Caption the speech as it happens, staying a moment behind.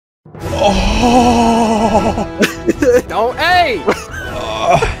Oh! Don't, hey!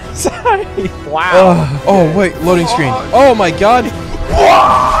 Sorry. Wow. Oh, wait, loading screen. Oh my god.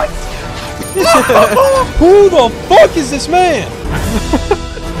 What? Who the fuck is this man?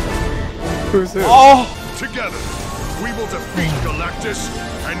 Who's who? Oh! Together, we will defeat Galactus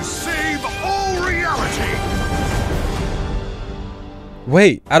and save all reality!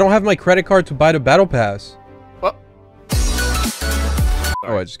 Wait, I don't have my credit card to buy the battle pass. What?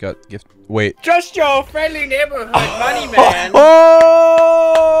 Oh, I just got gift. Wait. Just your friendly neighborhood money man.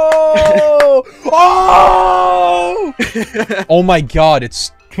 Oh! Oh! Oh my god,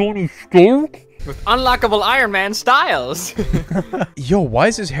 it's Tony Stark? With unlockable Iron Man styles. Yo, why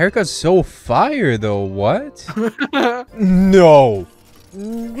is his haircut so fire though? What? No.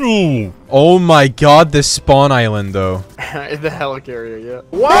 Oh my god, this spawn island though. The helicarrier, yeah.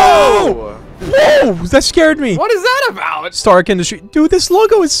 Whoa! Whoa! That scared me. What is that about? Stark Industry. Dude, this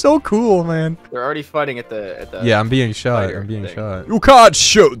logo is so cool, man. They're already fighting at the Yeah, I'm being shot. spider I'm being thing. shot. You can't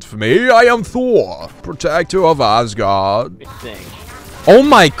shoot for me. I am Thor, protector of Asgard. Big thing. Oh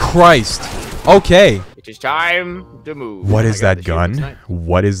my Christ. Okay. It is time to move. What I is got that the gun? shooting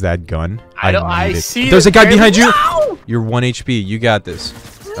What is that gun? I don't. I need it. see. There's a guy behind you. No! You're 1 HP. You got this.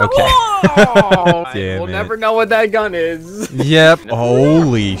 Okay. Oh, Damn we'll it. never know what that gun is. Yep.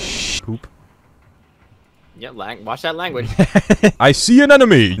 Holy sh. Poop. Yeah, watch that language. I see an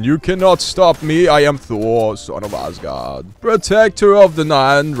enemy. You cannot stop me. I am Thor, son of Asgard, protector of the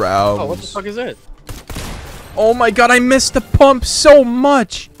 9 realms. Oh, what the fuck is it? Oh my god, I missed the pump so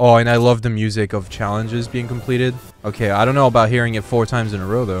much. Oh, and I love the music of challenges being completed. Okay, I don't know about hearing it 4 times in a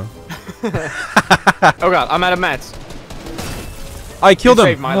row though. Oh god, I'm out of mats. I killed You him.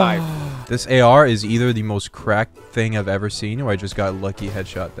 saved my life. This AR is either the most cracked thing I've ever seen, or I just got lucky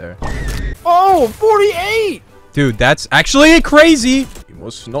headshot there. Oh, 48! Dude, that's actually crazy. He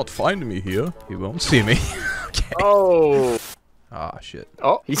must not find me here. He won't see me. Okay. Oh. Ah, shit.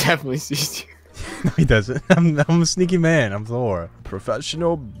 Oh, he definitely sees you. No, he doesn't. I'm a sneaky man. I'm Thor.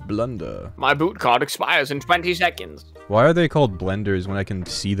 Professional blunder. My boot card expires in 20 seconds. Why are they called blenders when I can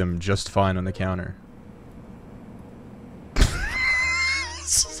see them just fine on the counter?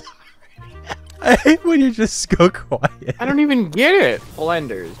 I hate when you just go quiet. I don't even get it.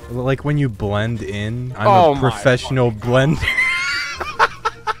 Blenders. Like when you blend in. I'm Oh a my professional blender.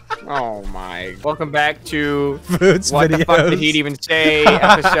 Oh my. Welcome back to Vootz What the fuck did videos. he even say?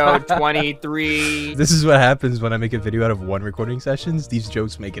 Episode 23. This is what happens when I make a video out of 1 recording sessions. These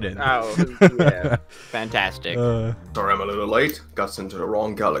jokes make it in. Oh, yeah. Fantastic. Sorry I'm a little late. Got sent to the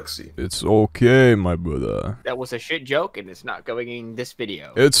wrong galaxy. It's okay, my brother. That was a shit joke and it's not going in this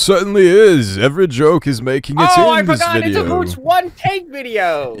video. It certainly is. Every joke is making its Oh, I in this forgot video. it's a Vootz one take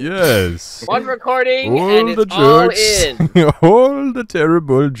video. Yes. One recording All and the it's all jokes, in. all the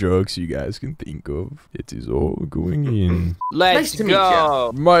terrible jokes you guys can think of. It is all going in. Let's Nice to meet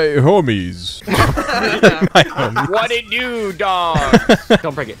go. My homies. What it do, dog?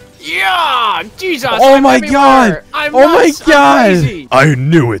 Don't break it. Yeah, Jesus. Oh I'm my everywhere. God. I'm Oh my nuts. I'm God. crazy. I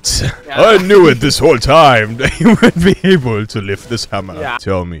knew it. I knew it this whole time that you would be able to lift this hammer. Yeah.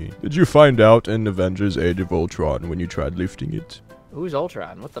 Tell me, did you find out in Avengers Age of Ultron when you tried lifting it? Who's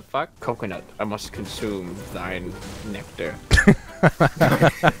Ultron? What the fuck? Coconut. I must consume thine nectar.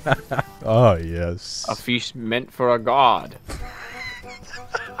 Oh, yes. A feast meant for a god.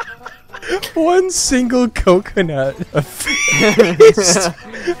 One single coconut. A feast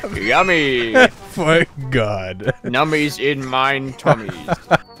Yummy. for God. Nummies in mine tummies.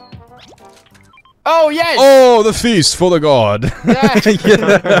 Oh, yes. Oh, the feast for the god. Yeah.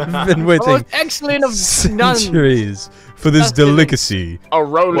 Yeah, I've been The waiting most excellent of none. centuries for this Nothing. delicacy. A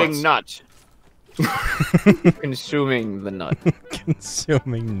rolling What? nut. Consuming the nut.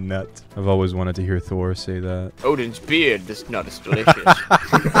 Consuming nut. I've always wanted to hear Thor say that. Odin's beard. This nut is delicious.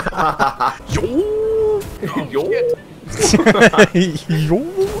 Yo!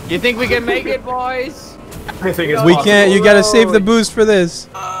 You think we can make it, boys? Anything is We possible. can't. You gotta save the boost for this.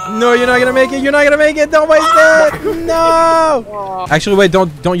 No, you're not gonna make it. You're not gonna make it. Don't waste it. No. Actually, wait.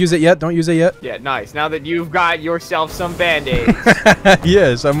 Don't use it yet. Don't use it yet. Yeah, nice. Now that you've got yourself some band-aids.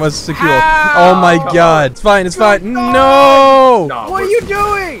 Yes, I must secure. How? Oh my God. It's fine. It's fine. No. No, What are you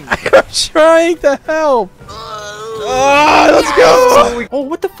doing? I'm trying to help. Let's go. Oh,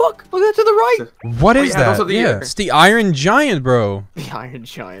 what the fuck? Look at to the right. What is yeah, those that? are the Yeah, ears. it's the Iron Giant, bro. The Iron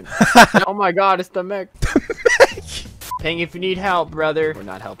Giant. Oh my god, it's the mech. Ping if you need help, brother. We're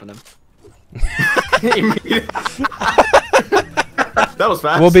not helping him. That was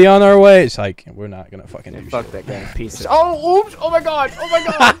fast. We'll be on our way. It's like, we're not gonna fucking do Fuck shit. that guy. Piece of. Oh, oops! Oh my god! Oh my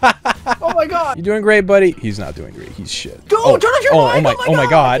god! Oh my god! You doing great, buddy? He's not doing great. He's shit. Dude, turn off your mic! Oh my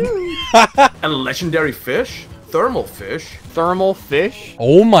god. A legendary fish? Thermal fish? Thermal fish?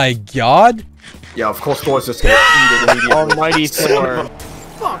 Oh my god. Yeah, of course Thor's just gonna eat it immediately. Almighty Thor.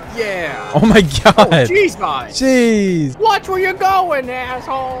 Fuck yeah! Oh my god. Jeez, guys! Jeez. Watch where you're going,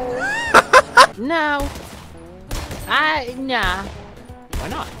 asshole! No. Nah. Why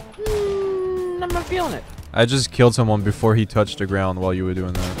not? I'm not feeling it. I just killed someone before he touched the ground while you were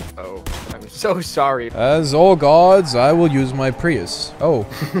doing that. Oh, I'm so sorry. As all gods, I will use my Prius. Oh.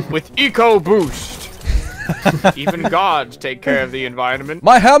 With Eco Boost. Even gods take care of the environment.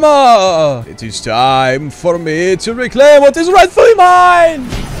 My hammer! It is time for me to reclaim what is rightfully mine!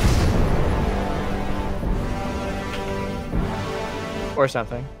 Or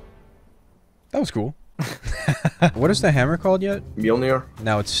something. That was cool. What is the hammer called yet? Mjolnir?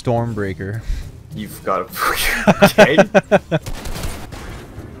 Now it's Stormbreaker. You've got a... Okay.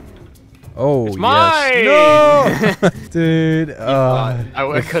 Oh, It's mine! yes. No! Dude,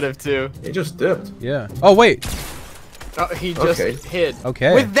 I could have too. He just dipped. yeah. Oh, wait. Oh, he just Okay. hid.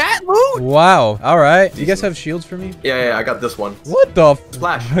 Okay. With that loot? Wow. All right. You guys have shields for me? Yeah, I got this one. What the f-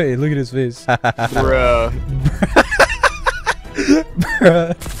 Splash. Wait, look at his face. Bruh.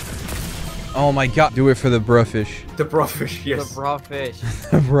 Oh my god. Do it for the bruh fish. The broffish, The yes. raw fish.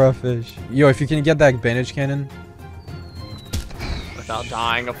 The bruh fish. Yo, if you can get that bandage cannon. Without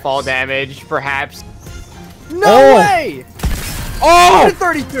dying of fall damage, perhaps. No Oh! way! Oh!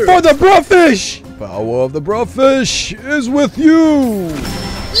 32! For the bruh fish! Power of the bruh fish is with you!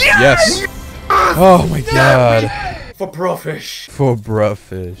 Yes! Oh my god. For broffish. For bruh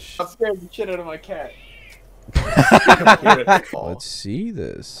fish. I scared the shit out of my cat. Let's see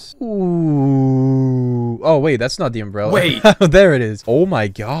this. Ooh. Oh, wait, that's not the umbrella. Wait. There it is. Oh my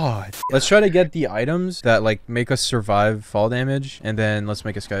god. Let's try to get the items that, like, make us survive fall damage, and then let's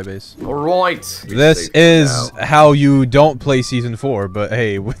make a sky base. Alright. This is how you don't play Season 4, but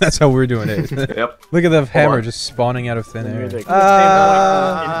hey, that's how we're doing it. Yep. Look at the hammer on. just spawning out of thin air. Music.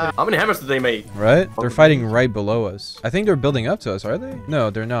 How many hammers did they make? Right? They're fighting right below us. I think they're building up to us, are they? No,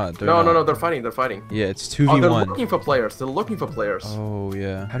 they're not. They're No, not. they're fighting, they're fighting. Yeah, it's Oh, they're 2v1. looking for players, they're looking for players. Oh,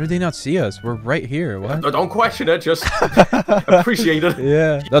 yeah. How did they not see us? We're right here. What? No, don't question it, just appreciate it.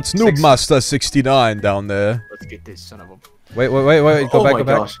 Yeah. That's Noobmaster 69 down there. Let's get this son of a... Wait. Go Oh back, my go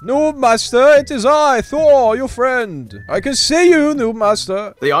back. gosh. Noobmaster, it is I, Thor, your friend. I can see you,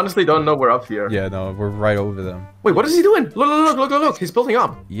 Noobmaster. They honestly don't know we're up here. Yeah, no, we're right over them. Wait, what is he doing? Look, he's building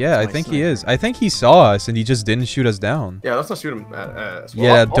up. Yeah, I think he is. I think he saw us and he just didn't shoot us down. Yeah, let's not shoot him.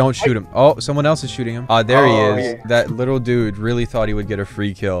 Yeah, don't shoot him. Oh, someone else is shooting him. Ah, there he Oh, is. yeah. That little dude really thought he would get a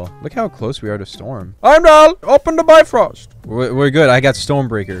free kill. Look how close we are to Storm. I'm down. Open the Bifrost. We're good. I got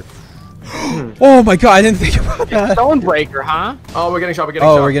Stormbreaker. Oh my god, I didn't think about that. Stonebreaker, huh? Oh, we're getting shot, we're getting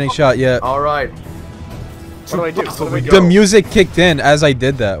shot. Oh, we're getting shot, yeah. Alright. What do I do? What do I do? The music kicked in as I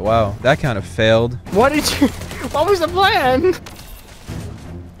did that. Wow, that kind of failed. What did you... What was the plan?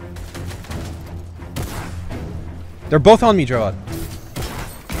 They're both on me, Gerard.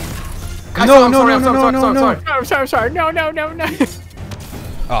 Guys, No. I'm sorry. No.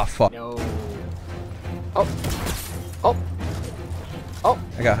 Oh, fuck. No.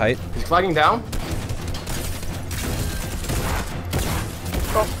 I got height. He's flagging down.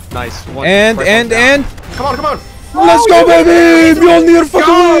 Nice. One. And. Come on. Let's go, baby! Mjolnir for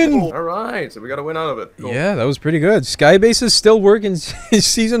the win! Alright, so we got a win out of it. Cool. Yeah, that was pretty good. Skybase is still working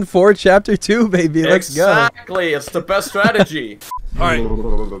Season 4, Chapter 2, baby. Let's go. Exactly, it's the best strategy.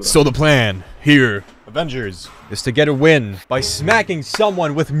 Alright. So the plan here, Avengers, Is to get a win by smacking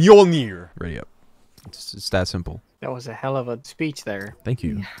someone with Mjolnir. Ready up. It's that simple. That was a hell of a speech there. Thank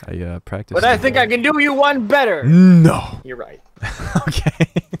you. I practiced. But I think I can do you one better. No. You're right. Okay.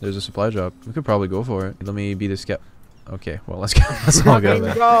 There's a supply drop. We could probably go for it. Let me be the skep. Okay, well, let's go. Let's all go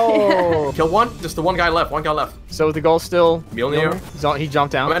then. Go. Kill one, just the one guy left. So the goal's still... Mjolnir. He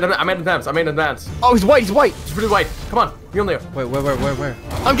jumped down. I'm in advance. Oh, he's white. It's pretty white. Come on, Mjolnir. Wait, where?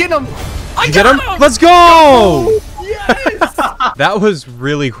 I'm getting him. You get him? Let's go! Yes! That was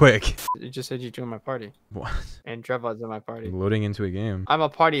really quick. It just said you joined my party. What? And Drevod's in my party. Loading into a game. I'm a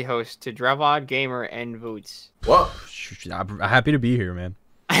party host to Drevod, Gamer, and Vootz. What? I'm happy to be here, man.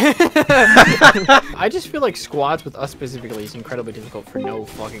 I just feel like squads with us specifically is incredibly difficult for no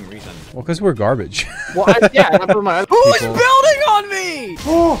fucking reason. Well, because we're garbage. Well, yeah, that's for my... Who's People- building on me?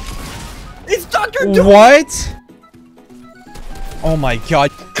 Oh, it's Dr. Doom! What? Oh my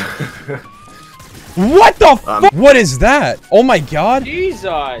god. What the fuck? What is that? Oh my god.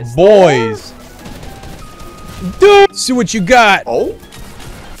 Jesus. Boys. Dude, see what you got. Oh?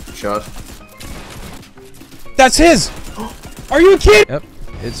 Good shot. That's his. Are you kidding? Yep.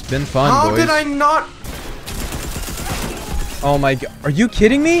 It's been fun, How boys. did I not? Oh my god. Are you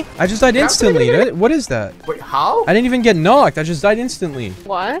kidding me? I just died instantly. What is that? Wait, how? I didn't even get knocked. I just died instantly.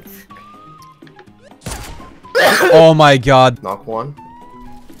 What? Oh my god. Knock one.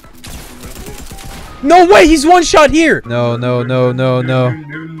 No way. He's one shot here. No. No.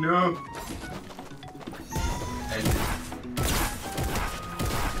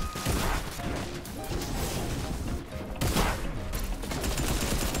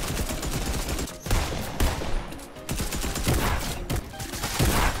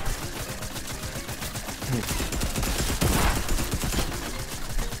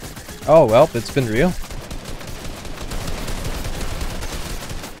 Oh well, it's been real.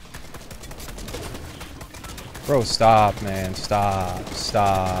 Bro, stop, man. Stop.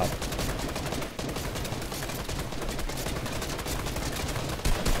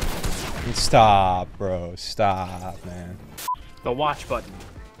 Stop, bro. Stop, man. The watch button.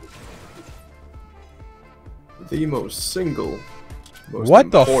 The most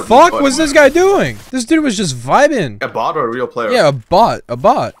What the important fuck button. was this guy doing? This dude was just vibing. A bot or a real player? Yeah, a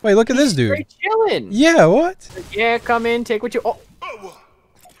bot. Wait, look at this dude. Straight chilling. Yeah, what? Yeah, come in, take what you. Oh.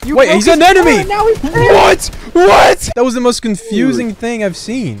 You Wait, broke he's his an enemy! phone, now he's dead. What? That was the most confusing thing I've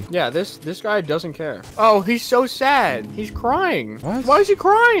seen. Yeah, this guy doesn't care. Oh, he's so sad. He's crying. What? Why is he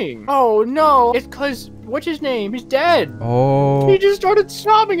crying? Oh no, it's cause what's his name? He's dead. Oh. He just started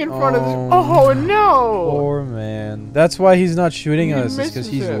sobbing in front of this. Oh no. Poor man. That's why he's not shooting He us. It's because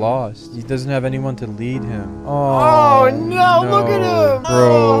misses he's him. lost. He doesn't have anyone to lead him. Oh, no, look at him.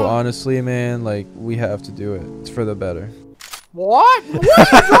 Bro, Oh. honestly, man, like, we have to do it. It's for the better. What? What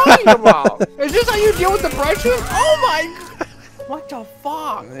are you talking about? Is this how you deal with depression? Oh my god. What the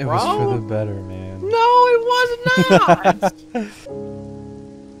fuck, It bro? was for the better, man. No, it was not.